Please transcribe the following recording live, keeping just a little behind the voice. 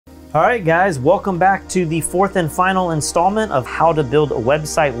All right, guys, welcome back to the fourth and final installment of how to build a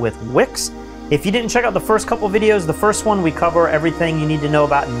website with Wix. If you didn't check out the first couple videos, the first one we cover everything you need to know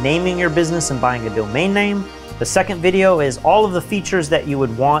about naming your business and buying a domain name. The second video is all of the features that you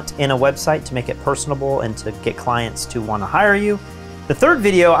would want in a website to make it personable and to get clients to want to hire you. The third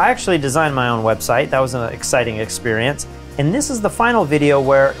video, I actually designed my own website. That was an exciting experience. And this is the final video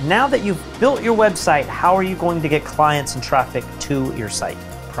where now that you've built your website, how are you going to get clients and traffic to your site?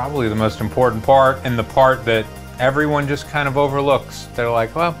 Probably the most important part, and the part that everyone just kind of overlooks. They're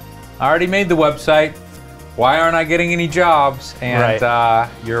like, well, I already made the website. Why aren't I getting any jobs? And right.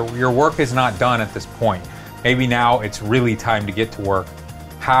 Your work is not done at this point. Maybe now it's really time to get to work.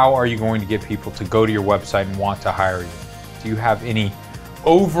 How are you going to get people to go to your website and want to hire you? Do you have any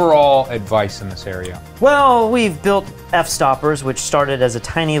overall advice in this area? Well, we've built Fstoppers, which started as a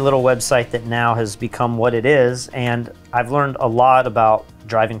tiny little website that now has become what it is, and I've learned a lot about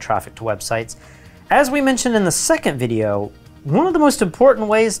driving traffic to websites. As we mentioned in the second video, one of the most important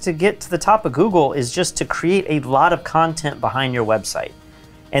ways to get to the top of Google is just to create a lot of content behind your website.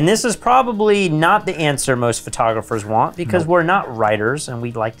 And this is probably not the answer most photographers want because we're not writers and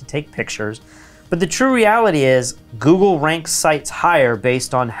we like to take pictures. But the true reality is Google ranks sites higher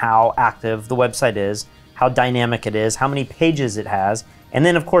based on how active the website is, how dynamic it is, how many pages it has, and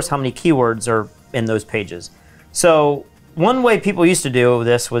then of course how many keywords are in those pages. So one way people used to do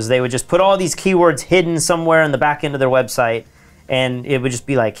this was they would just put all these keywords hidden somewhere in the back end of their website, and it would just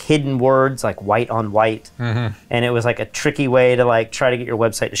be like hidden words like white on white. And it was like a tricky way to like try to get your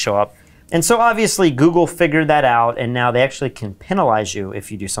website to show up. And so obviously Google figured that out, and now they actually can penalize you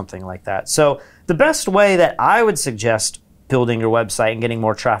if you do something like that. So the best way that I would suggest building your website and getting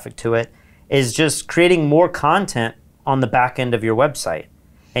more traffic to it is just creating more content on the back end of your website.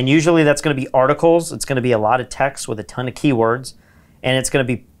 And usually that's going to be articles. It's going to be a lot of text with a ton of keywords, and it's going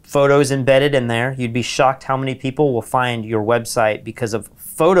to be photos embedded in there. You'd be shocked how many people will find your website because of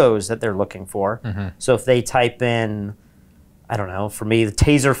photos that they're looking for. So if they type in, I don't know, for me, the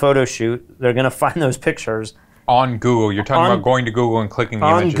taser photo shoot, they're going to find those pictures. On Google, you're talking about going to Google and clicking the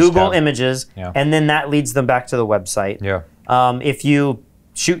images. On Google tab. Images, and then that leads them back to the website. If you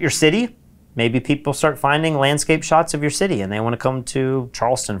shoot your city, maybe people start finding landscape shots of your city and they want to come to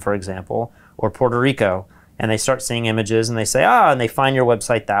Charleston, for example, or Puerto Rico, and they start seeing images and they say, and they find your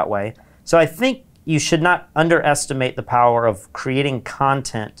website that way. So I think you should not underestimate the power of creating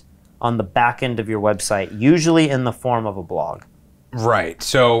content on the back end of your website, usually in the form of a blog. Right.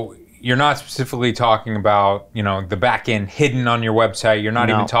 So you're not specifically talking about, you know, the back end hidden on your website. You're not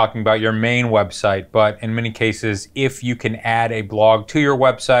even talking about your main website, but in many cases, if you can add a blog to your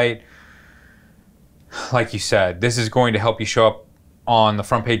website, like you said, this is going to help you show up on the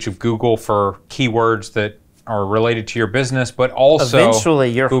front page of Google for keywords that are related to your business, but also eventually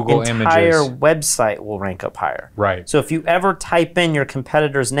your Google entire Images. website will rank up higher. Right. So if you ever type in your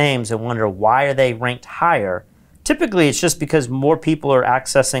competitors' names and wonder why are they ranked higher, typically it's just because more people are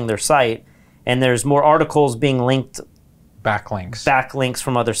accessing their site and there's more articles being linked. Backlinks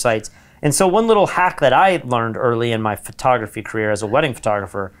from other sites. And so one little hack that I learned early in my photography career as a wedding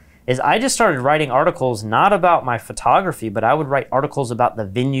photographer is I just started writing articles not about my photography, but I would write articles about the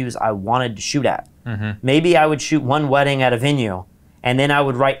venues I wanted to shoot at. Maybe I would shoot one wedding at a venue, and then I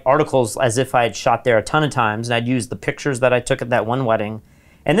would write articles as if I had shot there a ton of times, and I'd use the pictures that I took at that one wedding.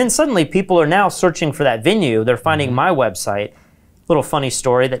 And then suddenly people are now searching for that venue. They're finding my website. Little funny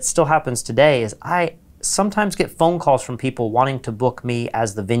story that still happens today is I sometimes get phone calls from people wanting to book me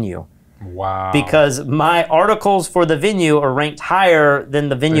as the venue. Wow. Because my articles for the venue are ranked higher than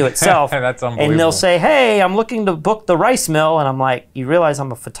the venue itself. That's unbelievable. And they'll say, hey, I'm looking to book the rice mill. And I'm like, you realize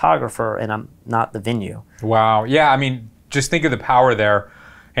I'm a photographer and I'm not the venue. Wow. Yeah, I mean, just think of the power there.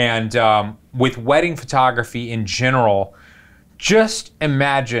 And with wedding photography in general, just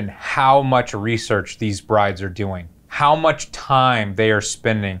imagine how much research these brides are doing, how much time they are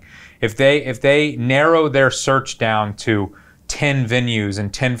spending. If they narrow their search down to 10 venues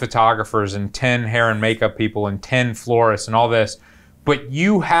and 10 photographers and 10 hair and makeup people and 10 florists and all this, but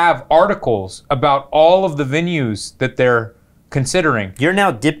you have articles about all of the venues that they're considering. You're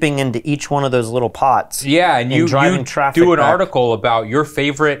now dipping into each one of those little pots. Yeah, and you do an back. article about your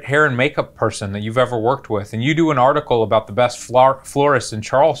favorite hair and makeup person that you've ever worked with, and you do an article about the best florist in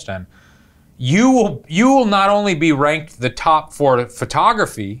Charleston. You will not only be ranked the top for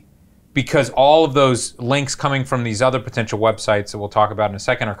photography, because all of those links coming from these other potential websites that we'll talk about in a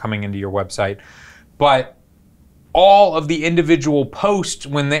second are coming into your website, but all of the individual posts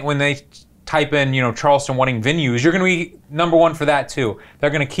when they type in, you know, Charleston wedding venues, you're going to be #1 for that too. They're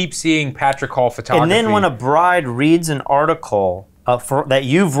going to keep seeing Patrick Hall photography. And then when a bride reads an article that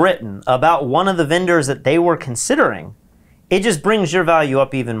you've written about one of the vendors that they were considering, it just brings your value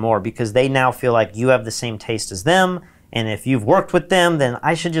up even more because they now feel like you have the same taste as them. And if you've worked with them, then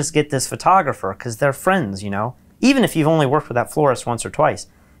I should just get this photographer because they're friends, even if you've only worked with that florist once or twice.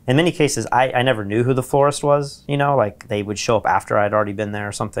 In many cases, I never knew who the florist was, like they would show up after I'd already been there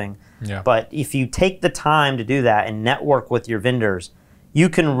or something. Yeah. But if you take the time to do that and network with your vendors, you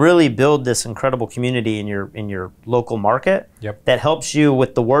can really build this incredible community in your local market. Yep. That helps you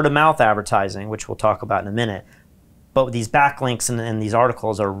with the word of mouth advertising, which we'll talk about in a minute. But these backlinks and these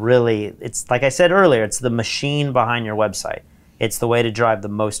articles are really, it's like I said earlier, it's the machine behind your website. It's the way to drive the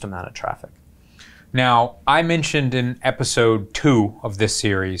most amount of traffic. Now, I mentioned in episode 2 of this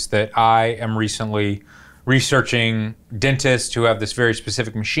series that I am recently researching dentists who have this very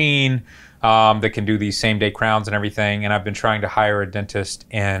specific machine that can do these same-day crowns and everything, and I've been trying to hire a dentist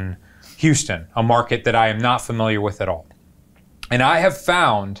in Houston, a market that I am not familiar with at all. And I have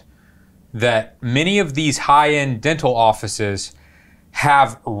found that many of these high-end dental offices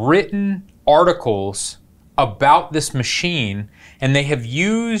have written articles about this machine, and they have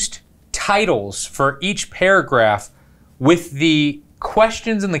used titles for each paragraph with the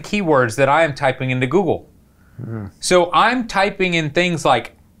questions and the keywords that I am typing into Google. So I'm typing in things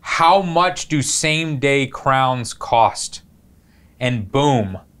like, how much do same-day crowns cost? And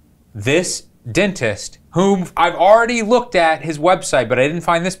boom, this dentist, whom I've already looked at his website, but I didn't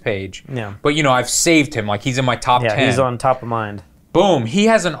find this page. Yeah. But I've saved him, like he's in my top 10. Yeah, he's on top of mind. Boom, he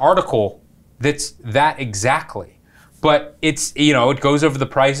has an article that's that exactly. But it's, it goes over the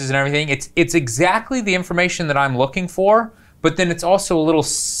prices and everything. It's exactly the information that I'm looking for, but then it's also a little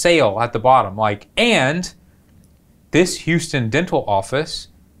sale at the bottom. And this Houston dental office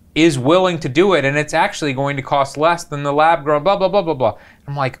is willing to do it, and it's actually going to cost less than the lab grown, blah, blah, blah, blah, blah.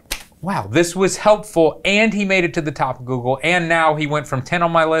 I'm like, wow, this was helpful, and he made it to the top of Google, and now he went from 10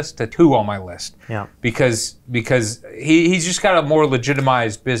 on my list to 2 on my list. Yeah. Because he's just got a more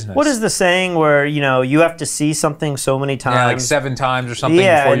legitimized business. What is the saying where, you have to see something so many times? Yeah, like 7 times or something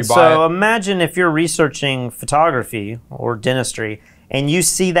before you buy so it. imagine if you're researching photography or dentistry, and you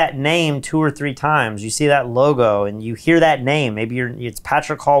see that name 2 or 3 times, you see that logo, and you hear that name, maybe it's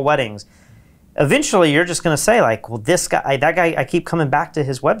Patrick Hall Weddings. Eventually, you're just going to say, like, well, that guy, I keep coming back to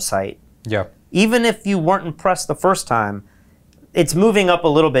his website. Yeah. Even if you weren't impressed the first time, it's moving up a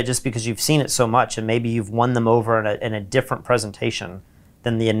little bit just because you've seen it so much, and maybe you've won them over in a different presentation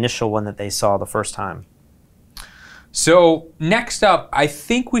than the initial one that they saw the first time. So next up, I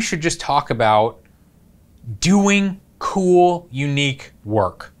think we should just talk about doing cool, unique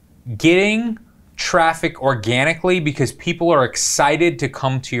work. Getting traffic organically because people are excited to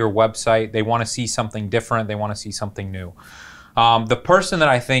come to your website. They want to see something different. They want to see something new. The person that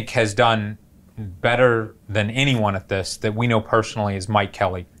I think has done better than anyone at this that we know personally is Mike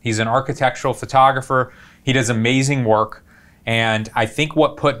Kelly. He's an architectural photographer. He does amazing work. And I think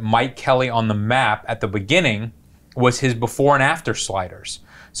what put Mike Kelly on the map at the beginning was his before and after sliders.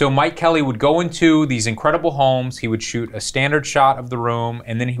 So Mike Kelly would go into these incredible homes, he would shoot a standard shot of the room,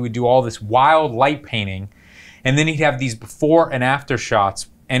 and then he would do all this wild light painting, and then he'd have these before and after shots.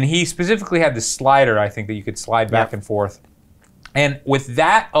 And he specifically had this slider, I think, that you could slide back and forth. And with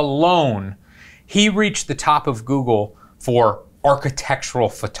that alone, he reached the top of Google for architectural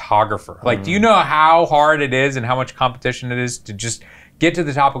photographer. Like, do you know how hard it is and how much competition it is to just get to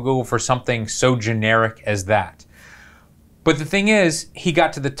the top of Google for something so generic as that? But the thing is, he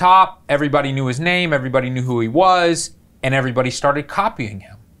got to the top, everybody knew his name, everybody knew who he was, and everybody started copying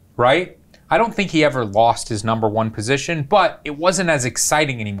him, right? I don't think he ever lost his #1 position, but it wasn't as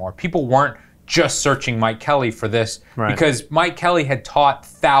exciting anymore. People weren't just searching Mike Kelly for this because Mike Kelly had taught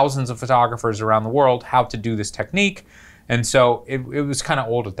thousands of photographers around the world how to do this technique, and so it was kind of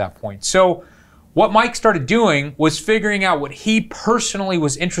old at that point. So what Mike started doing was figuring out what he personally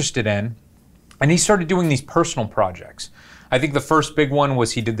was interested in, and he started doing these personal projects. I think the first big one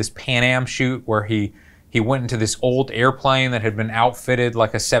was he did this Pan Am shoot where he went into this old airplane that had been outfitted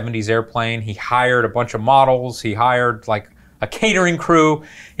like a 70s airplane. He hired a bunch of models. He hired like a catering crew. And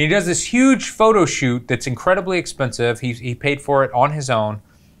he does this huge photo shoot that's incredibly expensive. He paid for it on his own.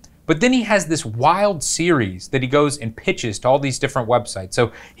 But then he has this wild series that he goes and pitches to all these different websites.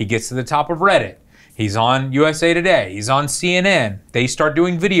 So he gets to the top of Reddit. He's on USA Today. He's on CNN. They start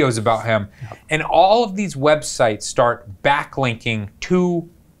doing videos about him. And all of these websites start backlinking to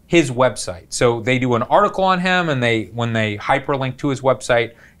his website. So they do an article on him, and when they hyperlink to his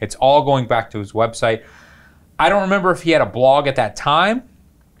website, it's all going back to his website. I don't remember if he had a blog at that time,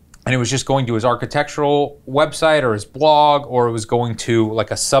 and it was just going to his architectural website or his blog, or it was going to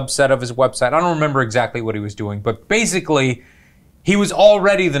like a subset of his website. I don't remember exactly what he was doing, but basically, He was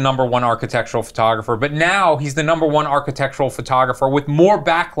already the #1 architectural photographer, but now he's the #1 architectural photographer with more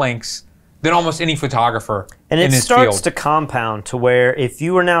backlinks than almost any photographer and in it his starts field. to compound to where if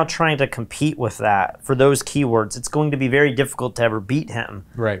you are now trying to compete with that for those keywords, it's going to be very difficult to ever beat him.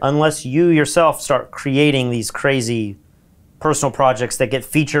 Right. Unless you yourself start creating these crazy personal projects that get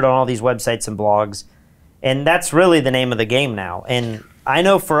featured on all these websites and blogs. And that's really the name of the game now. And I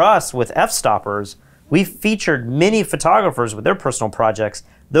know for us with Fstoppers, we've featured many photographers with their personal projects.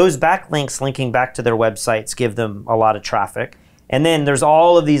 Those backlinks linking back to their websites give them a lot of traffic. And then there's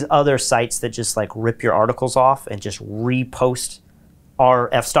all of these other sites that just like rip your articles off and just repost our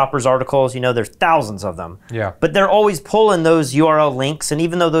Fstoppers articles. You know, there's thousands of them. Yeah. But they're always pulling those URL links. And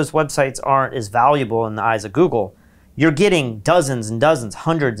even though those websites aren't as valuable in the eyes of Google, you're getting dozens and dozens,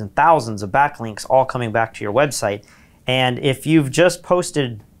 hundreds and thousands of backlinks all coming back to your website. And if you've just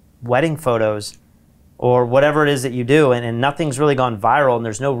posted wedding photos or whatever it is that you do and nothing's really gone viral and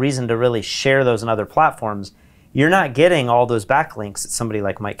there's no reason to really share those on other platforms, you're not getting all those backlinks that somebody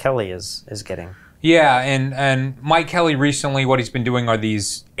like Mike Kelly is getting. Yeah, and Mike Kelly recently, what he's been doing are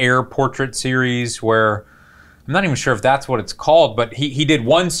these air portrait series where, I'm not even sure if that's what it's called, but he did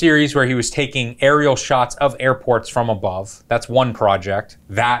one series where he was taking aerial shots of airports from above. That's one project.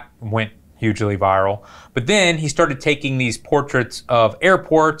 That went hugely viral. But then he started taking these portraits of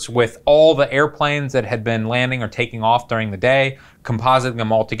airports with all the airplanes that had been landing or taking off during the day, compositing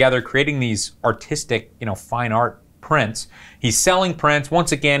them all together, creating these artistic, fine art prints. He's selling prints.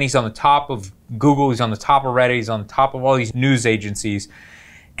 Once again, he's on the top of Google, he's on the top of Reddit, he's on the top of all these news agencies.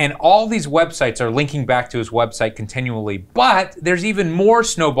 And all these websites are linking back to his website continually. But there's even more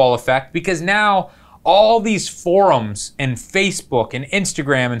snowball effect because now all these forums and Facebook and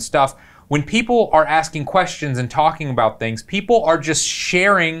Instagram and stuff, when people are asking questions and talking about things, people are just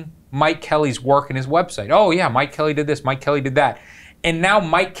sharing Mike Kelly's work and his website. Oh yeah, Mike Kelly did this, Mike Kelly did that. And now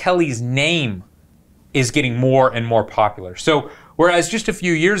Mike Kelly's name is getting more and more popular. So whereas just a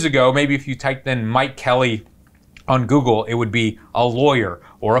few years ago, maybe if you typed in Mike Kelly on Google, it would be a lawyer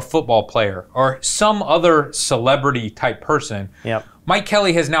or a football player or some other celebrity type person. Yep. Mike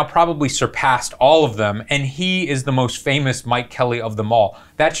Kelly has now probably surpassed all of them, and he is the most famous Mike Kelly of them all.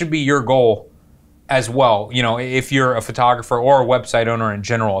 That should be your goal as well. If you're a photographer or a website owner in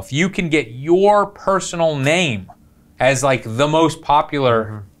general, if you can get your personal name as like the most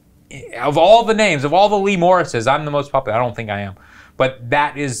popular of all the names, of all the Lee Morrises, I'm the most popular. I don't think I am, but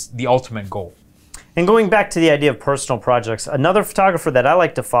that is the ultimate goal. And going back to the idea of personal projects, another photographer that I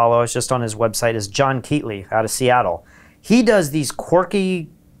like to follow, is just on his website, is John Keatley out of Seattle. He does these quirky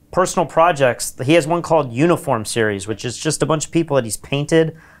personal projects. He has one called Uniform Series, which is just a bunch of people that he's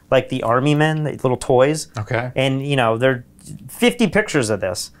painted, like the army men, the little toys. Okay. And, there are 50 pictures of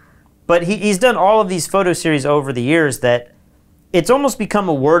this. But he's done all of these photo series over the years that it's almost become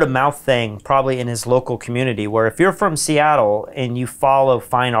a word-of-mouth thing, probably in his local community, where if you're from Seattle and you follow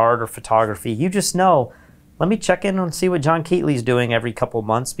fine art or photography, you just know, let me check in and see what John Keatley's doing every couple of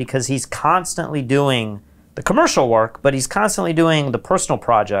months, because he's constantly doing the commercial work, but he's constantly doing the personal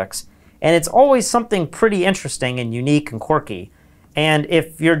projects. And it's always something pretty interesting and unique and quirky. And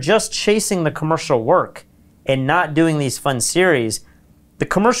if you're just chasing the commercial work and not doing these fun series, the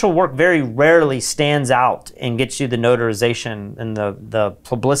commercial work very rarely stands out and gets you the notarization and the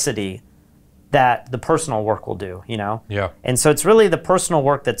publicity that the personal work will do, Yeah. And so it's really the personal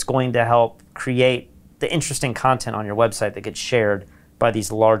work that's going to help create the interesting content on your website that gets shared by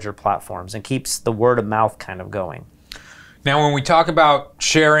these larger platforms and keeps the word of mouth kind of going. Now, when we talk about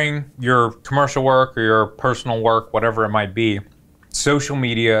sharing your commercial work or your personal work, whatever it might be, social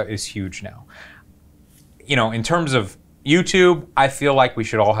media is huge now. In terms of YouTube, I feel like we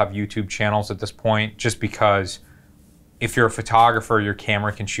should all have YouTube channels at this point, just because if you're a photographer, your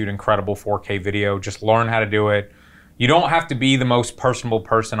camera can shoot incredible 4K video. Just learn how to do it. You don't have to be the most personable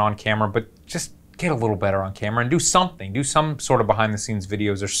person on camera, but just get a little better on camera and do something. Do some sort of behind the scenes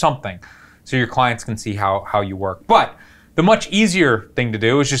videos or something so your clients can see how you work. But the much easier thing to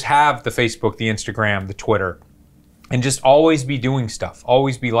do is just have the Facebook, the Instagram, the Twitter, and just always be doing stuff.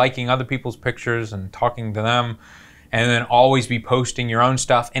 Always be liking other people's pictures and talking to them, and then always be posting your own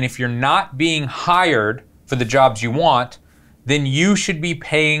stuff. And if you're not being hired for the jobs you want, then you should be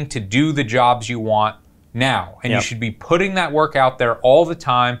paying to do the jobs you want now. And you should be putting that work out there all the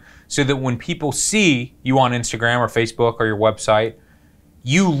time so that when people see you on Instagram or Facebook or your website,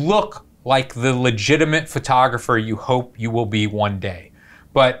 you look like the legitimate photographer you hope you will be one day.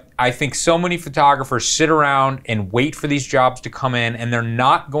 But I think so many photographers sit around and wait for these jobs to come in, and they're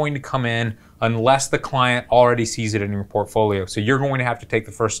not going to come in unless the client already sees it in your portfolio. So you're going to have to take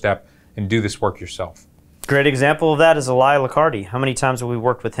the first step and do this work yourself. Great example of that is Eli Liccardi. How many times have we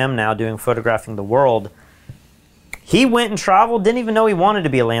worked with him now doing Photographing the World? He went and traveled, didn't even know he wanted to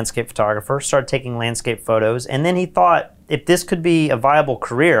be a landscape photographer, started taking landscape photos, and then he thought, if this could be a viable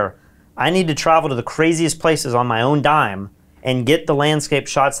career, I need to travel to the craziest places on my own dime and get the landscape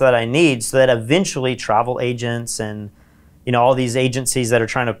shots that I need so that eventually travel agents and all these agencies that are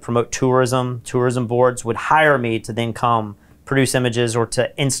trying to promote tourism boards would hire me to then come produce images, or to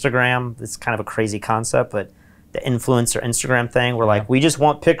Instagram. It's kind of a crazy concept, but the influencer Instagram thing where like, we just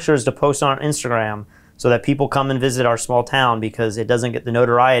want pictures to post on Instagram so that people come and visit our small town because it doesn't get the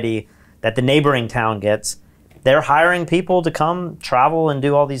notoriety that the neighboring town gets. They're hiring people to come travel and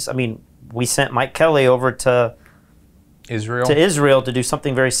do all these. I mean, we sent Mike Kelly over to Israel to do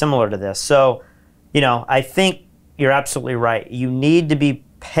something very similar to this. So, I think you're absolutely right. You need to be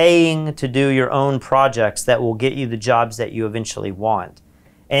paying to do your own projects that will get you the jobs that you eventually want.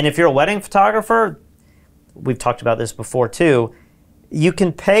 And if you're a wedding photographer, we've talked about this before too, you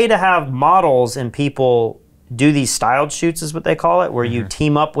can pay to have models and people do these styled shoots is what they call it, where you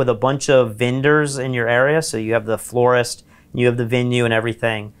team up with a bunch of vendors in your area. So you have the florist, you have the venue and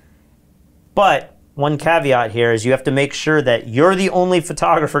everything. But one caveat here is you have to make sure that you're the only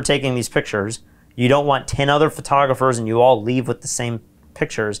photographer taking these pictures. You don't want 10 other photographers and you all leave with the same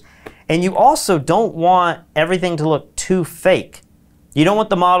pictures. And you also don't want everything to look too fake. You don't want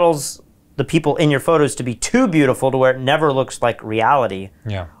the models, the people in your photos, to be too beautiful to where it never looks like reality.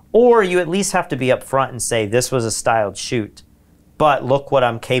 Yeah. Or you at least have to be upfront and say, this was a styled shoot, but look what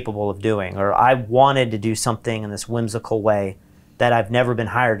I'm capable of doing. Or I wanted to do something in this whimsical way that I've never been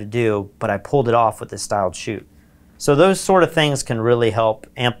hired to do, but I pulled it off with this styled shoot. So those sort of things can really help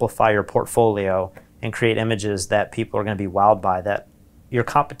amplify your portfolio and create images that people are going to be wowed by, that your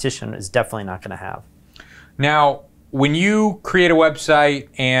competition is definitely not going to have. Now, when you create a website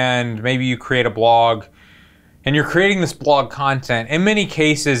and maybe you create a blog and you're creating this blog content, in many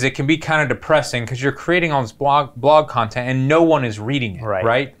cases it can be kind of depressing because you're creating all this blog content and no one is reading it,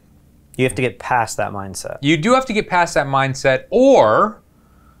 right? You have to get past that mindset. You do have to get past that mindset, or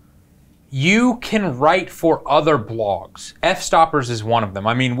you can write for other blogs. Fstoppers is one of them.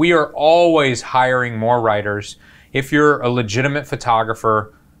 I mean, we are always hiring more writers. If you're a legitimate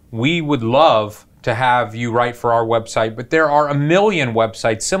photographer, we would love to have you write for our website, but there are a million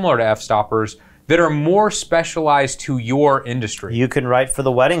websites similar to Fstoppers that are more specialized to your industry. You can write for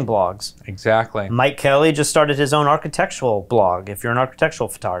the wedding blogs. Exactly. Mike Kelly just started his own architectural blog. If you're an architectural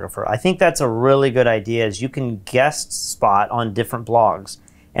photographer, I think that's a really good idea, is you can guest spot on different blogs,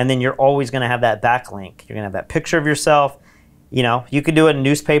 and then you're always going to have that backlink. You're going to have that picture of yourself. You could do it in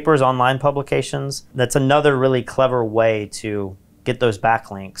newspapers, online publications. That's another really clever way to get those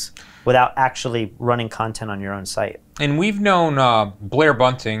backlinks without actually running content on your own site. And we've known Blair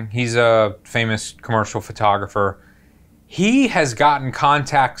Bunting. He's a famous commercial photographer. He has gotten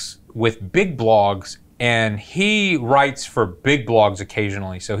contacts with big blogs, and he writes for big blogs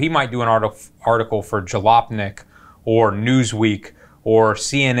occasionally. So he might do an article for Jalopnik or Newsweek or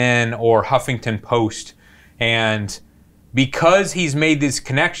CNN or Huffington Post. And because he's made these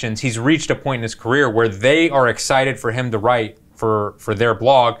connections, he's reached a point in his career where they are excited for him to write for their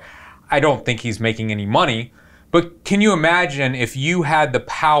blog. I don't think he's making any money, but can you imagine if you had the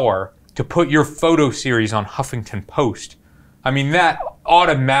power to put your photo series on Huffington Post? I mean, that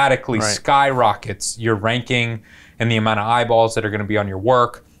automatically skyrockets your ranking and the amount of eyeballs that are going to be on your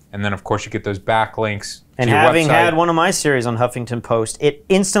work. And then, of course, you get those backlinks and to your having website. had one of my series on Huffington Post, it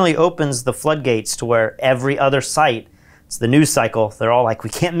instantly opens the floodgates to where every other site, it's the news cycle, they're all like, we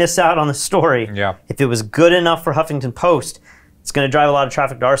can't miss out on the story. Yeah. If it was good enough for Huffington Post, it's going to drive a lot of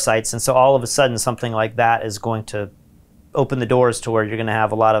traffic to our sites. And so all of a sudden, something like that is going to open the doors to where you're going to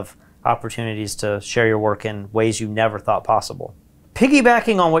have a lot of opportunities to share your work in ways you never thought possible.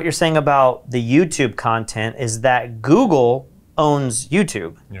 Piggybacking on what you're saying about the YouTube content is that Google owns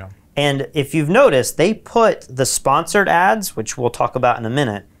YouTube. Yeah. And if you've noticed, they put the sponsored ads, which we'll talk about in a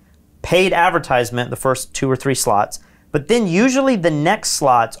minute, paid advertisement, the first 2 or 3 slots, but then usually the next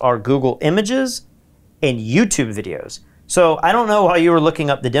slots are Google Images and YouTube videos. So I don't know how you were looking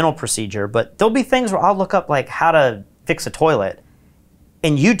up the dental procedure, but there'll be things where I'll look up like how to fix a toilet,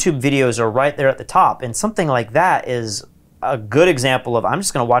 and YouTube videos are right there at the top. And something like that is a good example of, I'm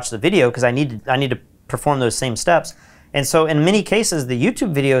just going to watch the video because I need to perform those same steps. And so in many cases, the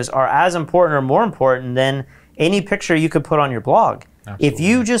YouTube videos are as important or more important than any picture you could put on your blog. Absolutely. If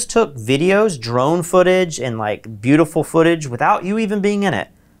you just took videos, drone footage, and like beautiful footage without you even being in it,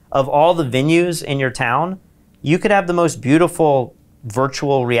 of all the venues in your town, you could have the most beautiful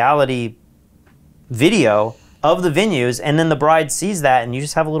virtual reality video of the venues, and then the bride sees that and you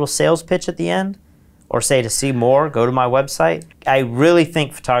just have a little sales pitch at the end, or say to see more, go to my website. I really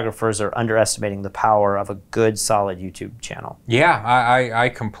think photographers are underestimating the power of a good, solid YouTube channel. Yeah, I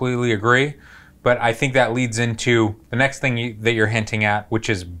completely agree. But I think that leads into the next thing that you're hinting at, which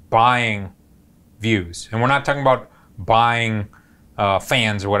is buying views. And we're not talking about buying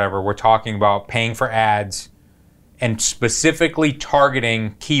fans or whatever. We're talking about paying for ads and specifically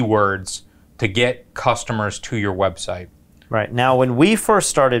targeting keywords to get customers to your website. Right. Now, when we first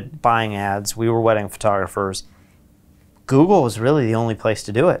started buying ads, we were wedding photographers. Google was really the only place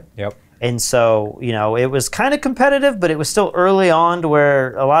to do it. Yep. And so, you know, it was kind of competitive, but it was still early on to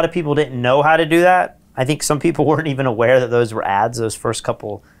where a lot of people didn't know how to do that. I think some people weren't even aware that those were ads, those first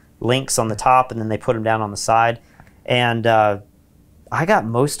couple links on the top, and then they put them down on the side. And I got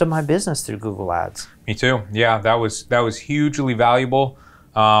most of my business through Google Ads. Me too. Yeah, that was hugely valuable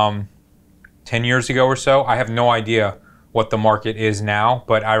 10 years ago or so. I have no idea what the market is now,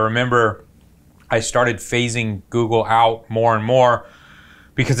 but I remember I started phasing Google out more and more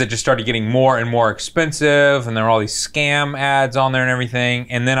because it just started getting more and more expensive, and there were all these scam ads on there and everything.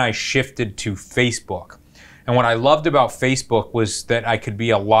 And then I shifted to Facebook. And what I loved about Facebook was that I could be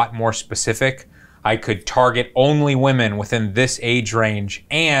a lot more specific. I could target only women within this age range,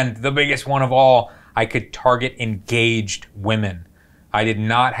 and the biggest one of all, I could target engaged women. I did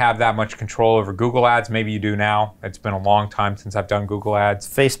not have that much control over Google Ads. Maybe you do now. It's been a long time since I've done Google Ads.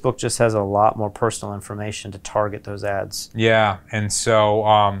 Facebook just has a lot more personal information to target those ads. Yeah, and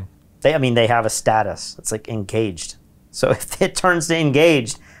so they have a status. It's like engaged. So if it turns to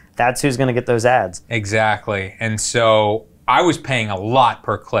engaged, that's who's going to get those ads. Exactly. And so I was paying a lot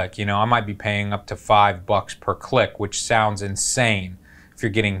per click. You know, I might be paying up to $5 per click, which sounds insane. If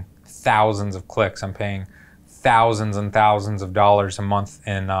you're getting thousands of clicks, I'm paying thousands and thousands of dollars a month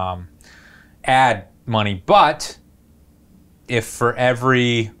in ad money. But if for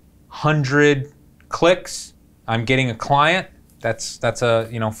every 100 clicks I'm getting a client, that's a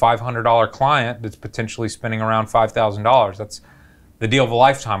 $500 client that's potentially spending around $5,000. That's the deal of a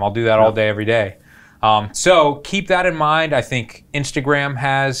lifetime. I'll do that all day, every day. So keep that in mind. I think Instagram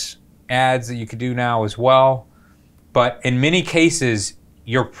has ads that you could do now as well. But in many cases,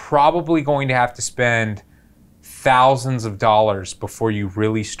 you're probably going to have to spend thousands of dollars before you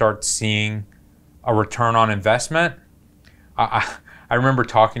really start seeing a return on investment. I remember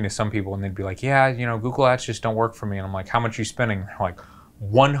talking to some people and they'd be like, yeah, you know, Google Ads just don't work for me. And I'm like, how much are you spending? They're like,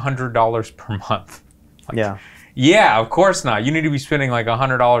 $100 per month. Like, yeah, of course not. You need to be spending like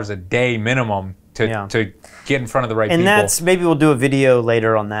 $100 a day minimum to get in front of the right people. And that's, maybe we'll do a video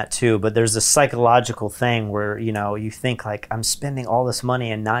later on that too, but there's a psychological thing where, you know, you think like, I'm spending all this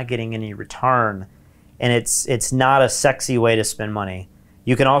money and not getting any return. And it's not a sexy way to spend money.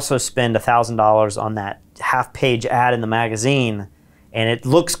 You can also spend $1,000 on that half-page ad in the magazine, and it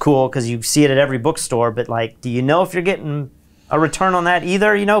looks cool because you see it at every bookstore, but like, do you know if you're getting a return on that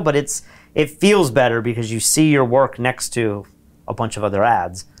either? You know, but it feels better because you see your work next to a bunch of other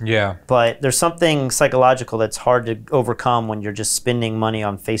ads. Yeah. But there's something psychological that's hard to overcome when you're just spending money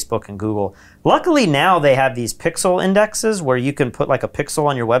on Facebook and Google. Luckily now they have these pixel indexes where you can put like a pixel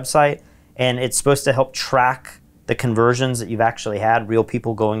on your website, and it's supposed to help track the conversions that you've actually had, real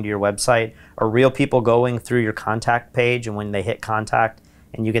people going to your website or real people going through your contact page, and when they hit contact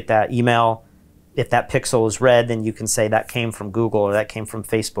and you get that email, if that pixel is red, then you can say that came from Google or that came from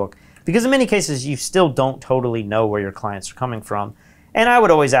Facebook. Because in many cases, you still don't totally know where your clients are coming from. And I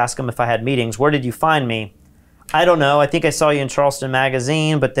would always ask them if I had meetings, where did you find me? I don't know. I think I saw you in Charleston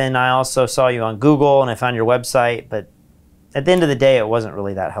Magazine, but then I also saw you on Google and I found your website. But at the end of the day, it wasn't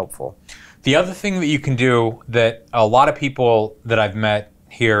really that helpful. The other thing that you can do that a lot of people that I've met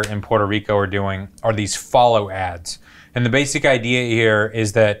here in Puerto Rico are doing are these follow ads. And the basic idea here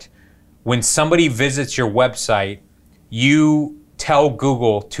is that when somebody visits your website, you tell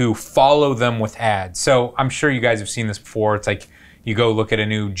Google to follow them with ads. So I'm sure you guys have seen this before. It's like you go look at a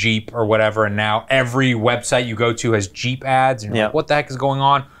new Jeep or whatever, and now every website you go to has Jeep ads. And you're like, what the heck is going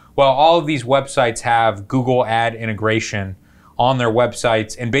on? Well, all of these websites have Google ad integration on their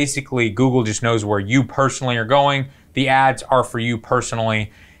websites, and basically Google just knows where you personally are going. The ads are for you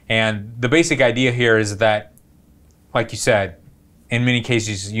personally, and the basic idea here is that, like you said, in many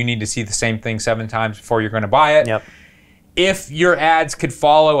cases you need to see the same thing 7 times before you're going to buy it. Yep. If your ads could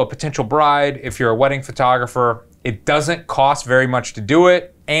follow a potential bride, if you're a wedding photographer, it doesn't cost very much to do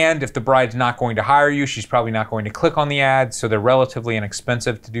it, and if the bride's not going to hire you, she's probably not going to click on the ads, so they're relatively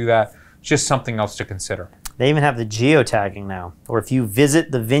inexpensive to do that. It's just something else to consider. They even have the geotagging now, or if you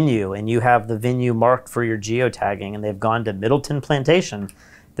visit the venue and you have the venue marked for your geotagging and they've gone to Middleton Plantation,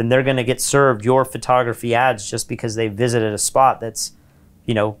 then they're going to get served your photography ads just because they visited a spot that's,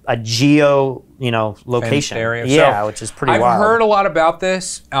 a geo, location area. Yeah, So, which is pretty I've wild. heard a lot about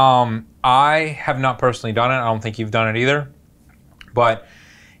this. I have not personally done it. I don't think you've done it either. But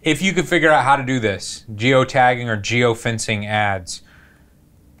if you could figure out how to do this, geotagging or geofencing ads,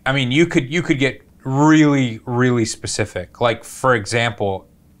 I mean, you could get really, really specific. Like, for example,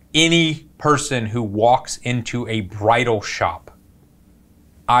 any person who walks into a bridal shop,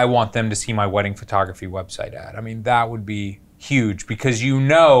 I want them to see my wedding photography website ad. I mean, that would be huge, because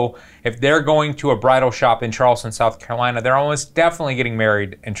if they're going to a bridal shop in Charleston, South Carolina, they're almost definitely getting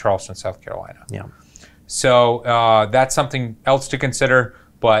married in Charleston, South Carolina. Yeah. So that's something else to consider,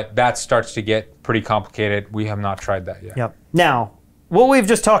 but that starts to get pretty complicated. We have not tried that yet. Yep. Now, what we've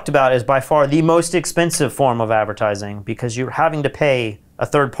just talked about is by far the most expensive form of advertising, because you're having to pay a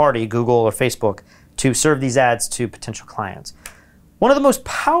third party, Google or Facebook, to serve these ads to potential clients. One of the most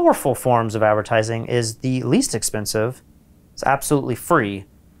powerful forms of advertising is the least expensive. It's absolutely free.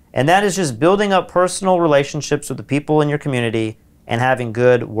 And that is just building up personal relationships with the people in your community and having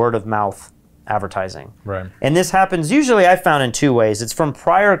good word of mouth advertising. Right. And this happens usually, I found, in two ways. It's from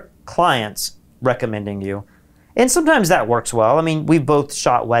prior clients recommending you. And sometimes that works well. I mean, we've both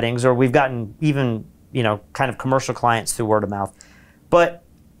shot weddings, or we've gotten even, kind of commercial clients through word of mouth. But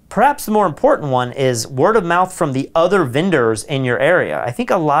perhaps the more important one is word of mouth from the other vendors in your area. I think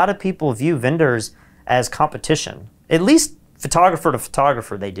a lot of people view vendors as competition. At least photographer to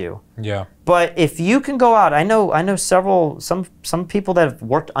photographer, they do. Yeah. But if you can go out, I know some people that have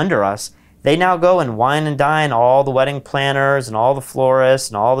worked under us, they now go and wine and dine all the wedding planners and all the florists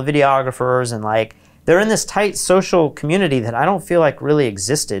and all the videographers, and like, they're in this tight social community that I don't feel like really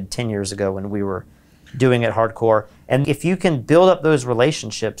existed 10 years ago when we were doing it hardcore. And if you can build up those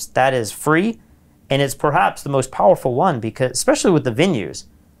relationships, that is free, and it's perhaps the most powerful one, because especially with the venues,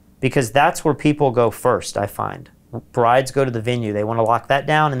 because that's where people go first, I find. Brides go to the venue, they want to lock that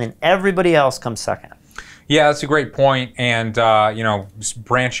down, and then everybody else comes second. Yeah, that's a great point. And just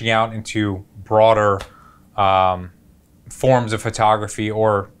branching out into broader forms of photography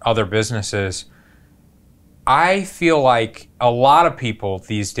or other businesses, I feel like a lot of people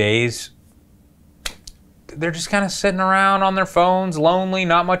these days, they're just kind of sitting around on their phones, lonely,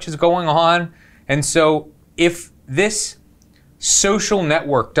 not much is going on. And so if this social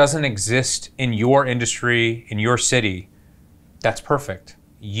network doesn't exist in your industry, in your city, that's perfect.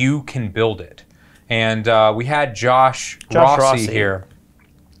 You can build it. And we had Josh Rossi here,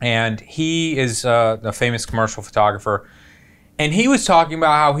 and he is a famous commercial photographer. And he was talking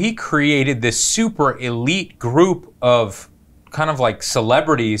about how he created this super elite group of kind of like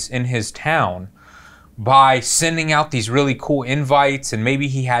celebrities in his town by sending out these really cool invites, and maybe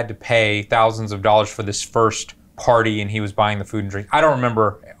he had to pay thousands of dollars for this first party, and he was buying the food and drink. I don't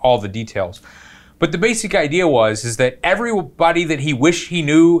remember all the details. But the basic idea is that everybody that he wished he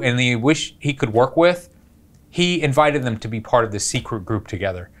knew and he wished he could work with, he invited them to be part of this secret group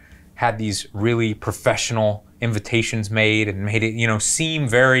together. Had these really professional invitations made and made it, seem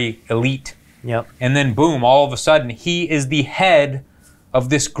very elite. Yep. And then boom, all of a sudden, he is the head of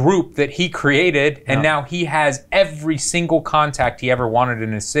this group that he created, and now he has every single contact he ever wanted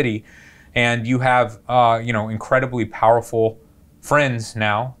in his city. And you have, incredibly powerful friends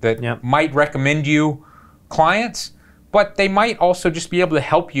now that might recommend you clients, but they might also just be able to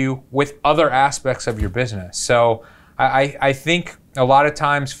help you with other aspects of your business. So I think a lot of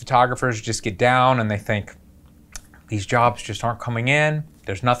times photographers just get down and they think, these jobs just aren't coming in.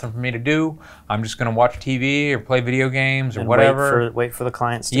 There's nothing for me to do. I'm just going to watch TV or play video games or whatever. Wait for the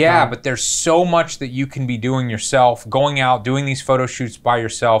clients to come. But there's so much that you can be doing yourself, going out, doing these photo shoots by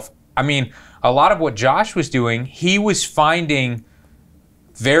yourself. I mean, a lot of what Josh was doing, he was finding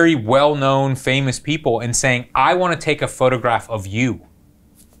very well-known, famous people and saying, I want to take a photograph of you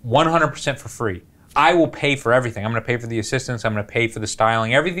 100% for free. I will pay for everything. I'm going to pay for the assistants. I'm going to pay for the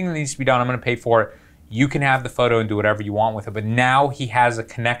styling. Everything that needs to be done, I'm going to pay for it. You can have the photo and do whatever you want with it. But now he has a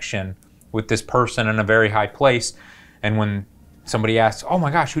connection with this person in a very high place. And when somebody asks, oh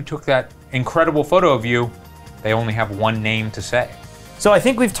my gosh, who took that incredible photo of you? They only have one name to say. So I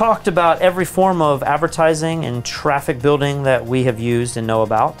think we've talked about every form of advertising and traffic building that we have used and know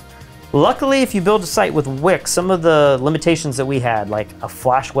about. Luckily, if you build a site with Wix, some of the limitations that we had, like a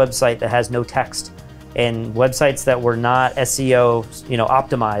Flash website that has no text and websites that were not SEO,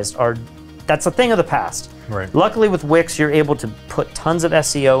 optimized, that's a thing of the past. Right. Luckily with Wix, you're able to put tons of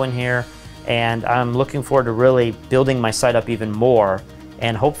SEO in here, and I'm looking forward to really building my site up even more,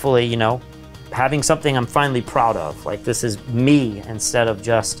 and hopefully, having something I'm finally proud of. Like, this is me instead of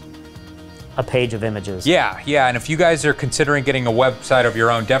just a page of images. Yeah, and if you guys are considering getting a website of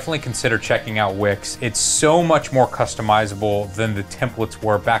your own, definitely consider checking out Wix. It's so much more customizable than the templates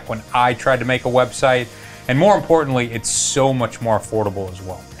were back when I tried to make a website. And more importantly, it's so much more affordable as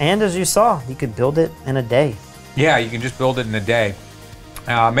well. And as you saw, you could build it in a day. Yeah, you can just build it in a day.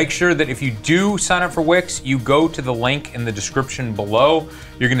 Make sure that if you do sign up for Wix, you go to the link in the description below.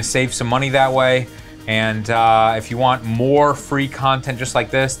 You're gonna save some money that way. And if you want more free content just like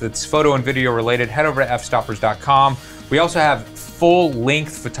this, that's photo and video related, head over to fstoppers.com. We also have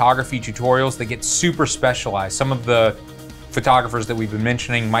full-length photography tutorials that get super specialized. Some of the photographers that we've been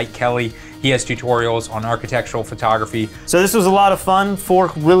mentioning, Mike Kelly, he has tutorials on architectural photography. So this was a lot of fun,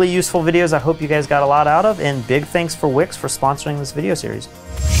 4 really useful videos I hope you guys got a lot out of, and big thanks for Wix for sponsoring this video series.